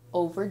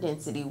 over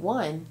density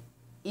 1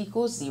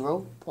 equals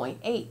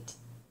 0.8.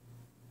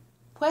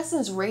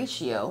 Poisson's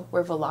ratio,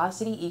 where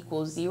velocity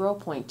equals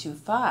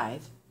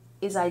 0.25,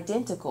 is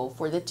identical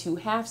for the two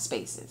half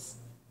spaces.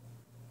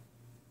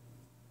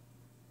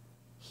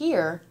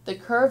 Here, the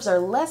curves are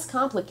less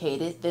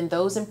complicated than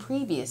those in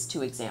previous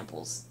two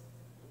examples,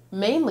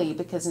 mainly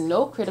because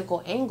no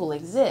critical angle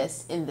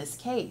exists in this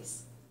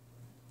case.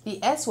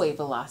 The S-wave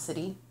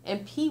velocity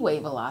and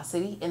P-wave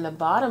velocity in the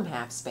bottom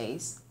half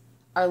space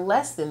are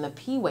less than the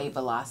P-wave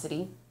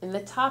velocity in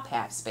the top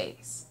half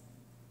space.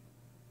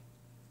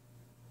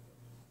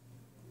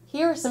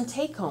 Here are some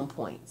take-home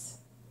points.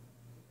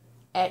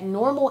 At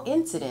normal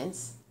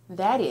incidence,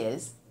 that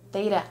is,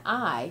 theta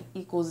I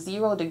equals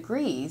 0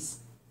 degrees,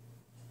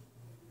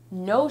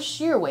 no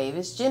shear wave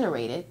is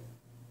generated,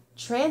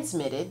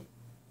 transmitted,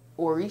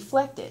 or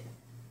reflected.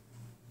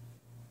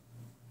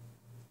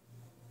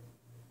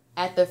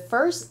 At the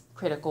first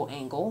critical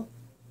angle,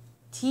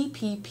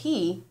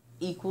 TPP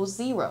equals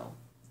 0.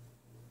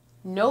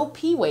 No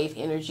P-wave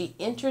energy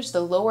enters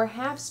the lower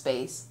half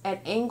space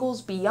at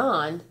angles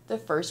beyond the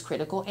first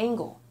critical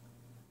angle.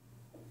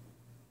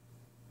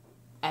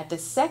 At the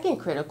second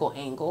critical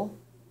angle,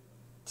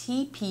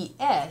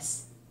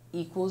 TPS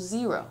equals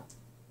 0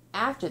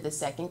 after the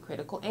second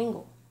critical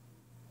angle.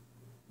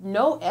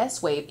 No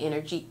S-wave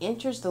energy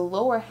enters the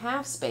lower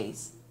half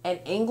space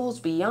at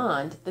angles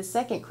beyond the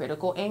second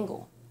critical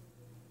angle.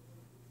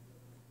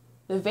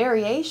 The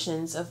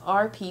variations of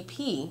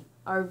RPP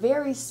are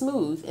very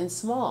smooth and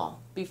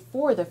small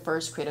before the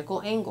first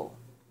critical angle.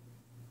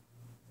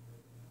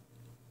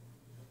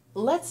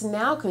 Let's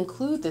now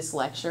conclude this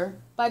lecture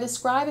by by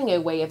describing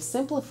a way of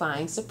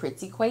simplifying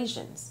Saprit's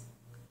equations.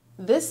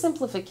 This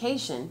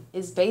simplification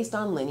is based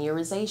on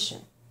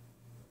linearization.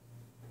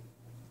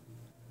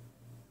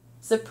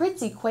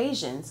 Saprit's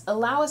equations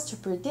allow us to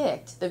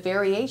predict the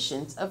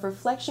variations of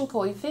reflection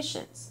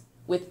coefficients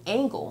with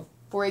angle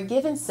for a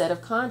given set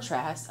of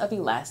contrasts of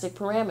elastic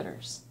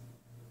parameters.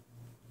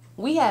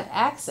 We have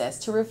access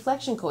to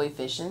reflection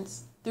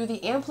coefficients through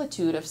the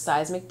amplitude of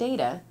seismic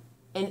data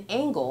and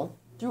angle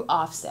through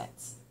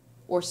offsets,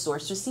 or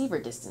source-receiver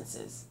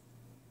distances.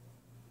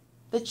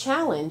 The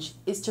challenge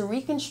is to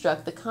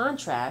reconstruct the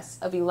contrasts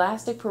of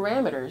elastic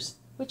parameters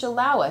which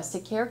allow us to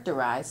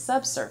characterize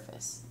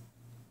subsurface.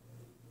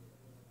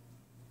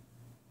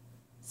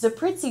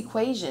 Saprit's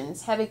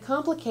equations have a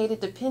complicated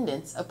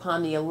dependence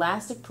upon the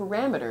elastic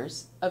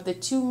parameters of the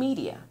two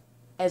media,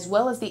 as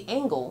well as the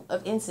angle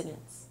of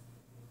incidence.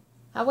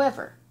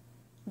 However,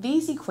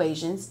 these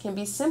equations can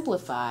be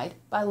simplified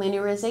by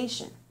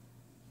linearization,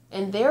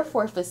 and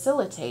therefore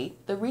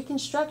facilitate the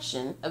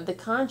reconstruction of the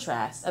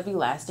contrast of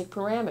elastic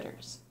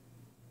parameters.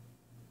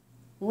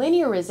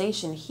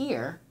 Linearization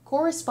here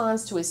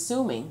corresponds to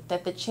assuming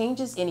that the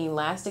changes in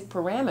elastic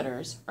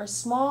parameters are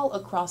small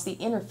across the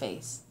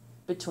interface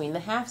between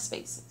the half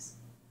spaces.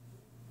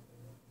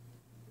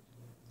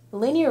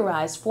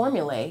 Linearized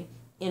formulae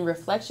in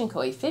reflection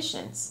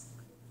coefficients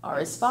are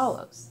as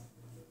follows.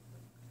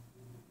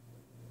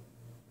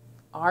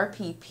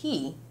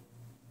 RPP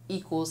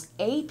equals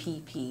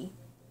APP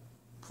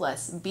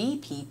plus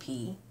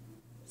BPP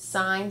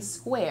sine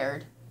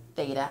squared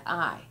theta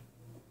I.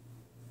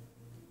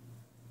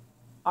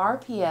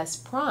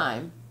 RPS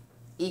prime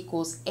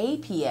equals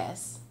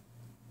APS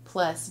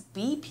plus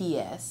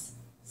BPS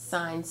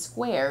sine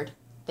squared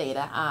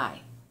theta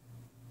I.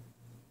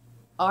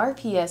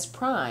 RPS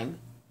prime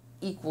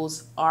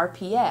equals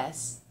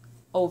RPS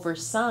over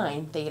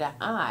sine theta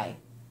I,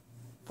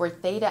 for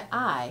theta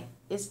I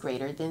is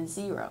greater than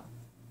 0.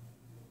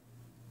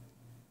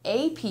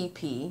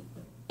 APP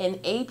and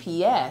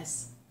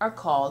APS are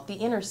called the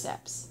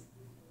intercepts,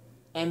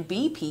 and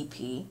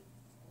BPP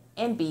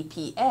and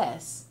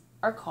BPS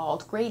are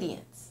called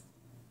gradients.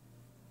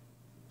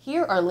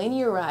 Here are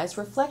linearized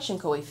reflection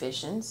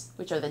coefficients,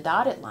 which are the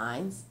dotted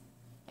lines,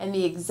 and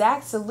the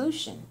exact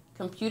solution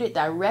computed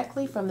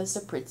directly from the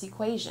Saprit's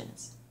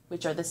equations,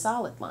 which are the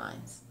solid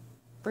lines,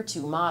 for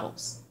two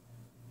models.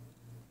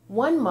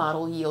 One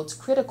model yields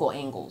critical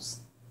angles,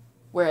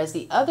 whereas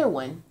the other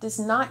one does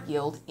not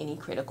yield any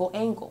critical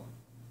angle.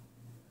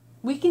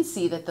 We can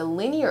see that the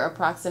linear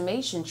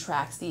approximation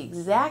tracks the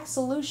exact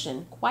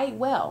solution quite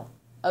well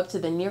up to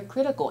the near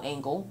critical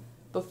angle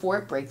before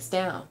it breaks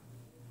down.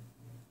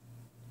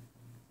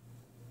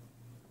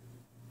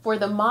 For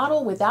the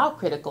model without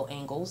critical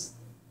angles,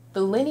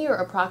 the linear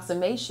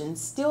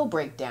approximations still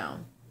break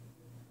down,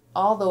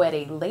 although at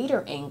a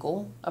later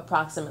angle,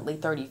 approximately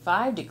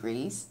 35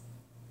 degrees.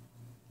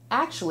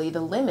 Actually,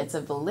 the limits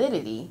of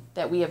validity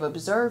that we have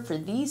observed for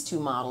these two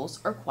models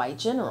are quite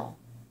general.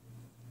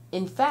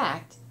 In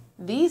fact,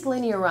 these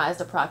linearized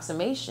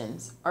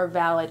approximations are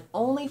valid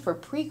only for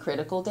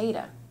precritical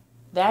data,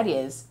 that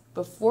is,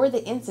 before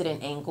the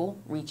incident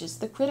angle reaches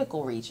the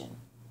critical region,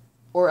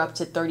 or up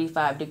to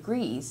 35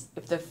 degrees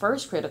if the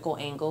first critical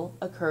angle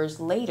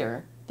occurs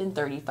later than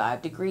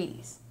 35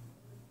 degrees.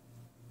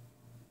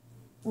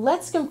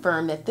 Let's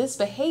confirm that this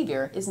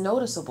behavior is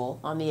noticeable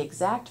on the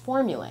exact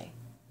formulae.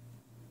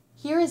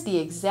 Here is the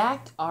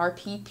exact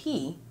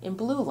RPP in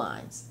blue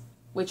lines,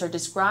 which are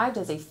described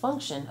as a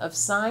function of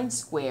sine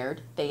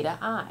squared theta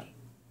I,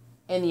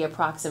 and the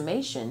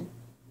approximation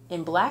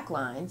in black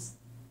lines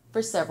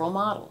for several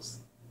models.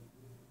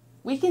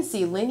 We can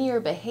see linear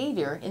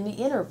behavior in the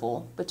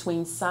interval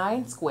between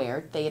sine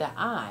squared theta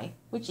I,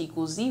 which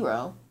equals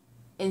 0,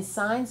 and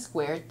sine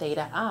squared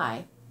theta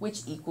I,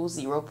 which equals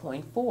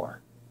 0.4.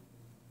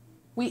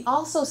 We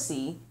also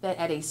see that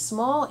at a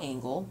small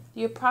angle,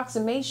 the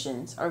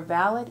approximations are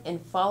valid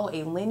and follow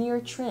a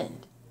linear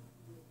trend.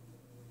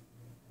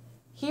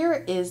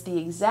 Here is the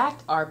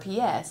exact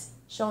RPS,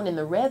 shown in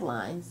the red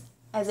lines,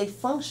 as a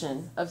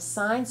function of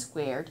sine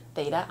squared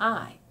theta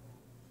I,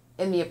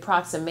 and the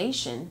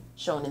approximation,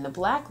 shown in the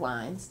black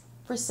lines,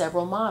 for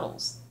several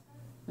models,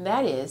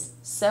 that is,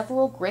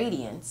 several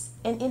gradients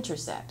and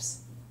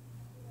intercepts.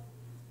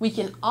 We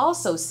can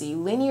also see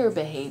linear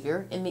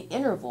behavior in the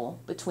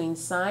interval between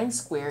sine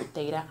squared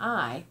theta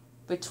I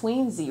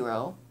between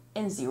 0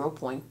 and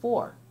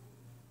 0.4.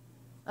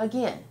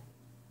 Again,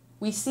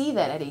 we see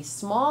that at a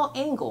small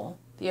angle,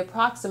 the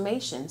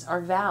approximations are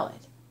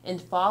valid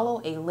and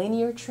follow a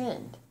linear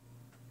trend.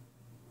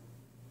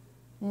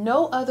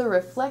 No other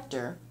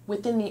reflector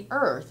within the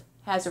Earth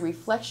has a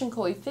reflection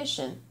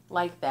coefficient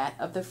like that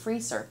of the free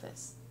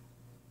surface.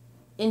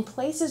 In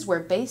places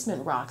where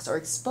basement rocks are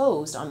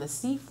exposed on the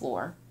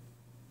seafloor,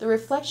 the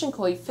reflection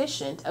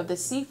coefficient of the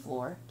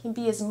seafloor can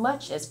be as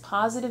much as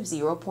positive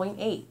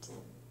 0.8.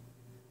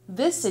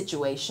 This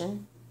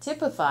situation,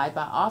 typified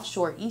by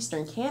offshore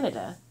eastern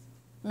Canada,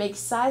 makes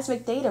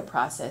seismic data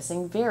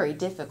processing very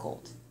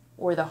difficult,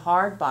 or the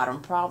hard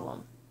bottom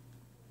problem.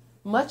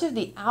 Much of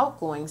the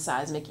outgoing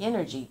seismic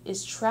energy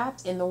is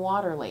trapped in the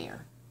water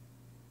layer.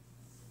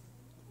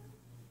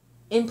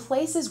 In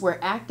places where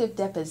active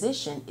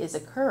deposition is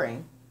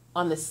occurring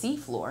on the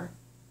seafloor,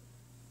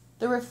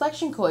 the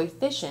reflection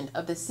coefficient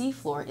of the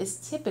seafloor is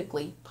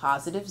typically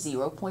positive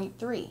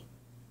 0.3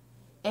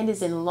 and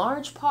is in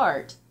large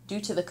part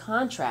due to the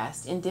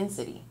contrast in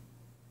density.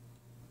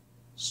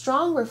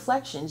 Strong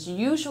reflections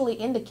usually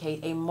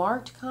indicate a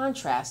marked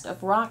contrast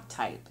of rock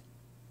type.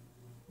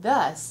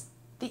 Thus,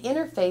 the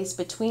interface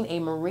between a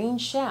marine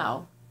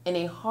shale and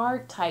a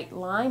hard, tight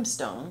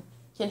limestone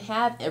can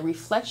have a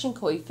reflection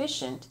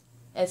coefficient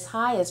as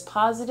high as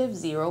positive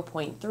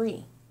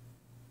 0.3.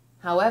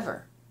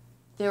 However,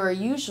 there are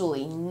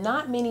usually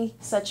not many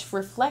such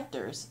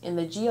reflectors in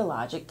the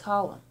geologic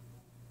column.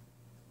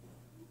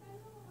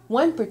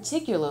 One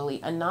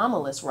particularly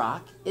anomalous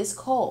rock is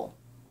coal.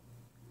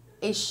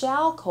 A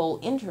shale-coal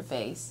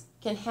interface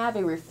can have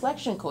a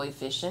reflection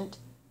coefficient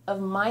of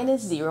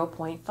minus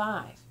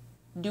 0.5,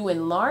 due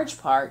in large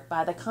part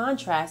by the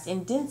contrast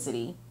in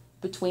density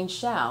between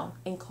shale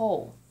and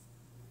coal.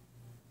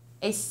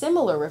 A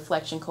similar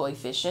reflection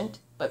coefficient,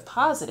 but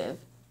positive,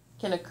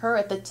 can occur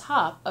at the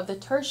top of the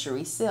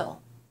tertiary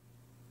sill.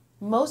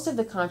 Most of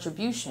the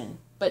contribution,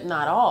 but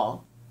not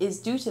all, is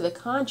due to the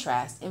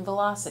contrast in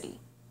velocity.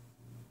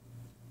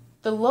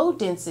 The low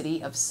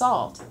density of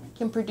salt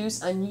can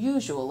produce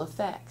unusual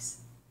effects.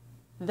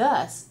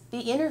 Thus,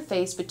 the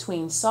interface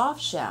between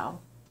soft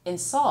shale and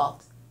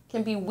salt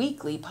can be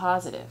weakly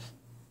positive,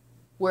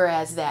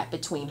 whereas that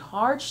between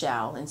hard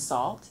shale and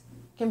salt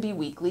can be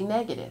weakly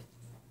negative.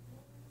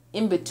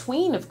 In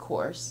between, of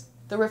course,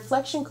 the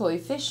reflection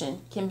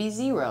coefficient can be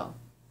 0.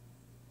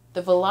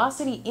 The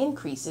velocity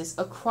increases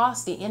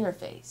across the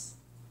interface,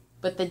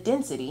 but the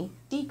density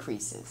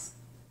decreases.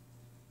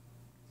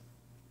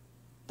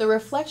 The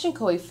reflection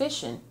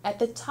coefficient at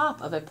the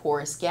top of a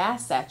porous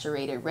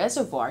gas-saturated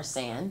reservoir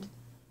sand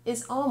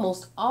is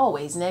almost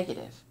always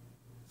negative.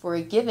 For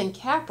a given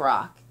cap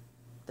rock,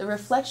 the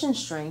reflection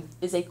strength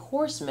is a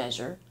coarse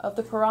measure of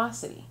the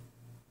porosity.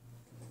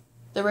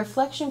 The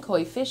reflection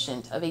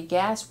coefficient of a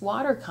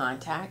gas-water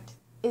contact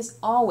is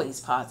always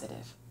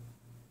positive.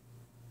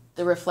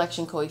 The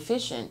reflection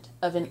coefficient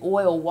of an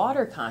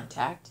oil-water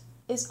contact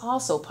is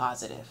also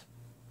positive,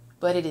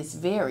 but it is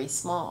very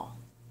small.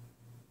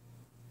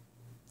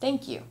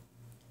 Thank you.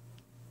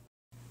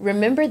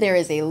 Remember, there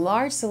is a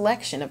large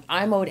selection of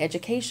iMode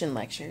education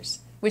lectures,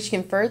 which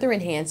can further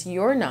enhance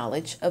your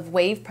knowledge of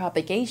wave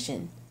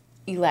propagation,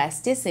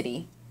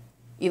 elasticity,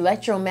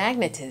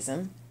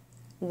 electromagnetism,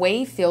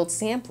 wave field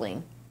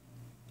sampling,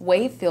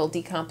 wave field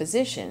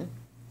decomposition,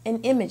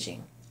 and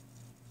imaging.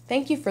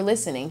 Thank you for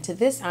listening to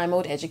this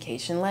iMode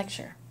education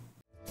lecture.